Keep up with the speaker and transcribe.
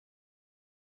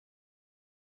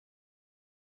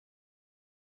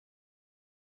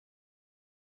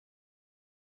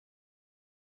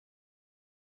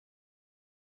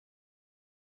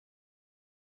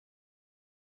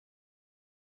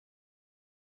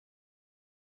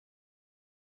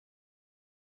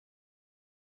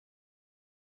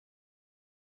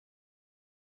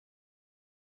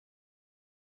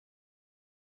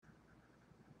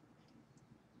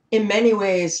In many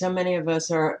ways, so many of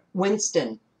us are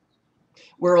Winston.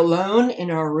 We're alone in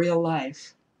our real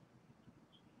life,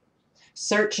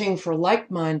 searching for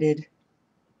like-minded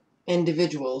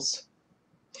individuals.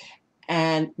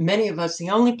 And many of us, the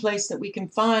only place that we can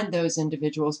find those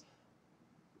individuals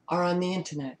are on the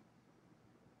internet.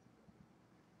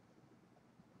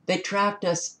 They trapped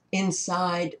us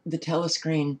inside the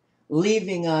telescreen,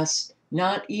 leaving us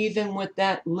not even with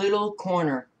that little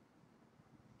corner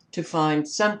to find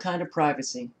some kind of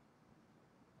privacy.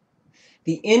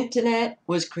 The internet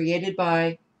was created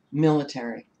by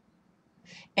military.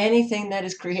 Anything that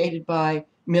is created by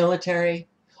military,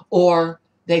 or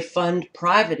they fund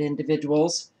private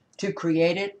individuals to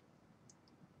create it,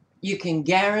 you can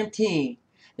guarantee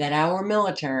that our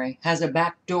military has a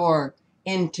back door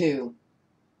into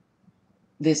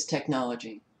this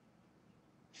technology.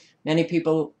 Many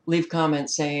people leave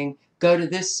comments saying, go to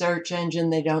this search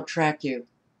engine, they don't track you.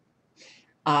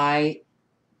 I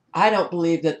don't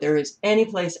believe that there is any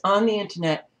place on the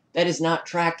internet that is not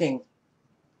tracking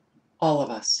all of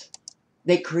us.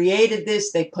 They created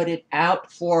this, they put it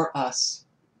out for us.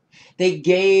 They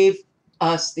gave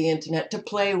us the internet to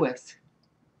play with.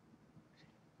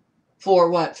 For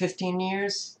what, 15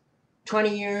 years?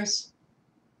 20 years?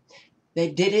 They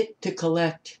did it to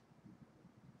collect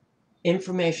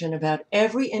information about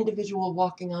every individual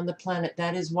walking on the planet.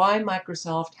 That is why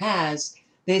Microsoft has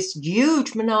this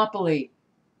huge monopoly.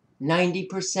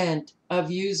 90%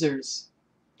 of users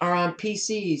are on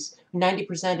PCs.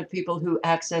 90% of people who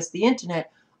access the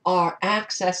internet are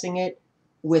accessing it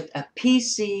with a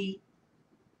PC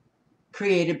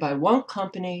created by one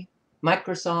company,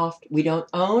 Microsoft. We don't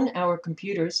own our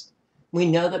computers. We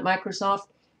know that Microsoft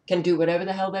can do whatever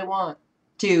the hell they want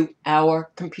to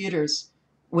our computers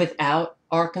without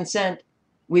our consent.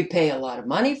 We pay a lot of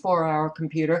money for our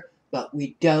computer, but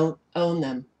we don't own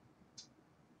them.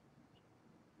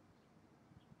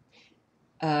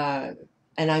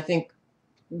 And I think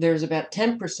there's about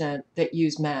 10% that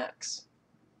use Macs.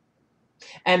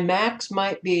 And Macs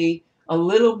might be a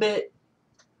little bit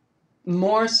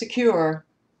more secure,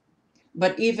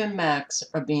 but even Macs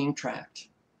are being tracked.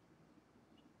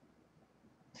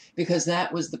 Because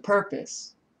that was the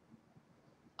purpose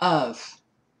of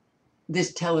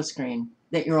this telescreen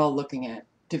that you're all looking at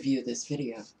to view this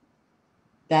video.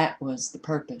 That was the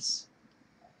purpose.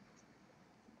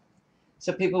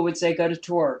 So people would say, go to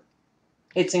TOR.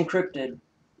 It's encrypted.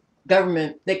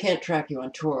 Government, they can't track you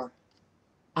on TOR.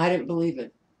 I didn't believe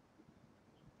it.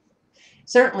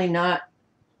 Certainly not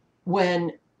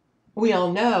when we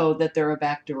all know that there are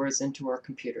backdoors into our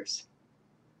computers.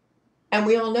 And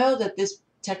we all know that this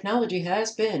technology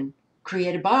has been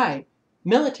created by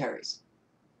militaries.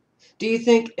 Do you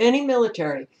think any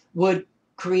military would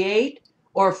create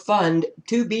or fund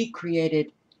to be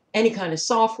created any kind of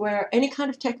software, any kind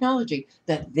of technology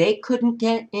that they couldn't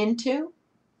get into?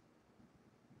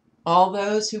 All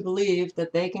those who believe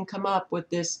that they can come up with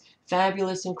this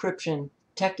fabulous encryption,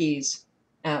 techies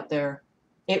out there,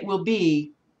 it will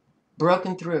be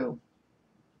broken through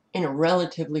in a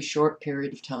relatively short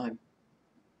period of time.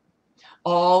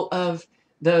 All of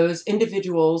those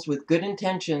individuals with good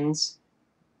intentions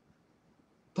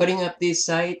putting up these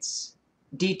sites,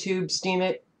 DTube,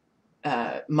 Steemit,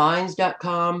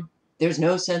 Minds.com, there's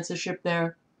no censorship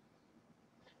there.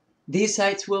 These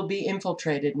sites will be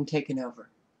infiltrated and taken over.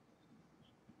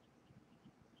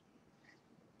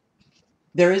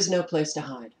 There is no place to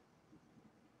hide.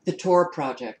 The TOR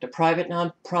project, a private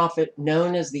nonprofit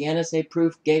known as the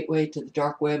NSA-proof gateway to the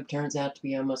dark web, turns out to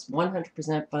be almost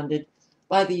 100% funded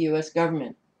by the US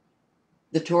government.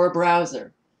 The TOR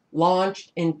browser,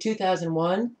 launched in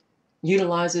 2001,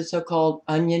 utilizes so-called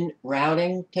onion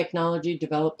routing technology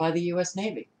developed by the US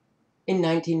Navy in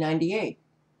 1998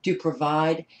 to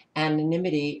provide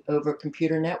anonymity over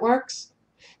computer networks.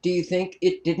 Do you think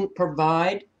it didn't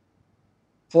provide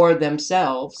for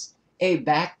themselves a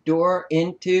backdoor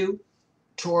into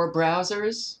Tor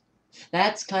browsers?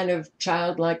 That's kind of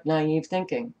childlike, naive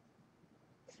thinking.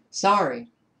 Sorry,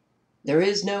 there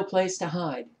is no place to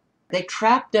hide. They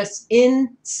trapped us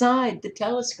inside the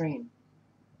telescreen.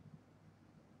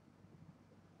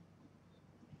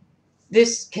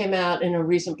 This came out in a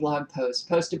recent blog post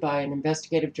posted by an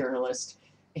investigative journalist,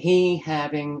 he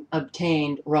having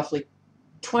obtained roughly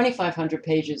 2,500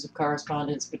 pages of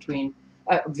correspondence between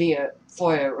via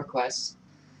FOIA requests.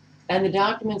 And the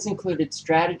documents included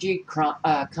strategy,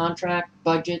 contract,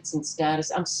 budgets, and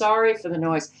status. I'm sorry for the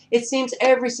noise. It seems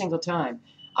every single time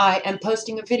I am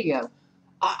posting a video,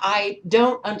 I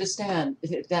don't understand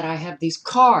that I have these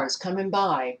cars coming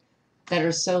by that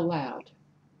are so loud.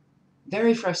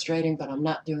 Very frustrating, but I'm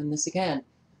not doing this again.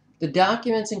 The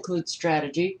documents include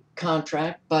strategy,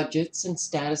 contract, budgets, and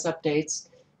status updates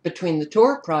between the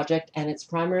TOR project and its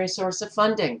primary source of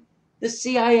funding, the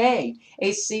CIA,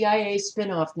 a CIA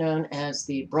spin-off known as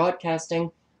the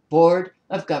Broadcasting Board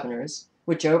of Governors,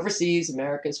 which oversees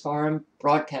America's foreign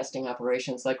broadcasting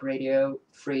operations like Radio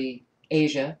Free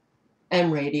Asia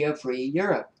and Radio Free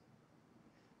Europe.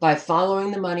 By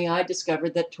following the money, I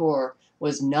discovered that TOR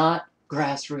was not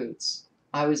grassroots.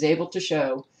 I was able to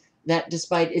show that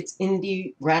despite its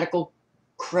indie radical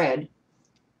cred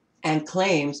and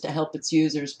claims to help its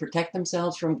users protect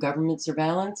themselves from government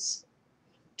surveillance,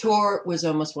 TOR was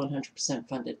almost 100%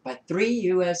 funded by 3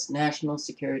 U.S. national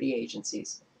security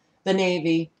agencies: the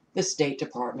Navy, the State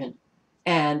Department,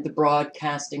 and the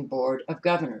Broadcasting Board of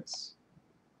Governors.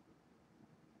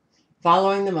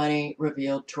 Following the money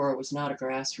revealed TOR was not a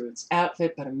grassroots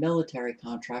outfit, but a military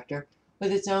contractor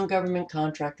with its own government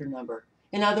contractor number.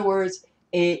 In other words,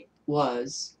 it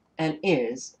was and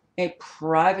is a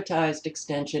privatized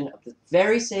extension of the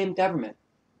very same government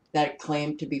that it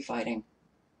claimed to be fighting.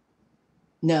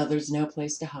 No, there's no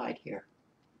place to hide here.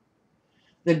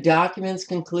 The documents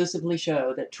conclusively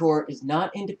show that TOR is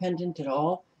not independent at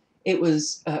all.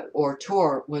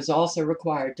 TOR was also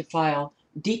required to file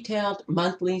detailed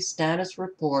monthly status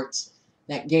reports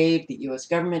that gave the U.S.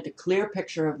 government a clear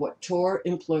picture of what TOR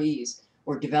employees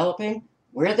were developing,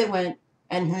 where they went,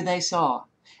 and who they saw.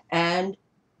 And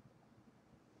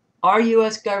our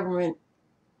U.S. government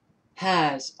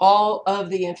has all of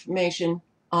the information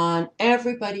on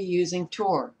everybody using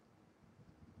TOR.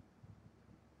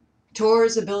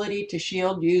 TOR's ability to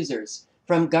shield users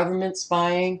from government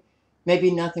spying may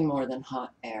be nothing more than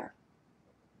hot air.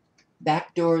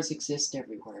 Backdoors exist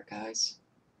everywhere, guys.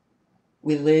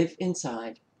 We live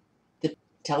inside the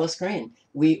telescreen.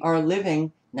 We are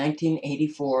living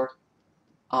 1984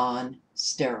 on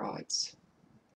steroids.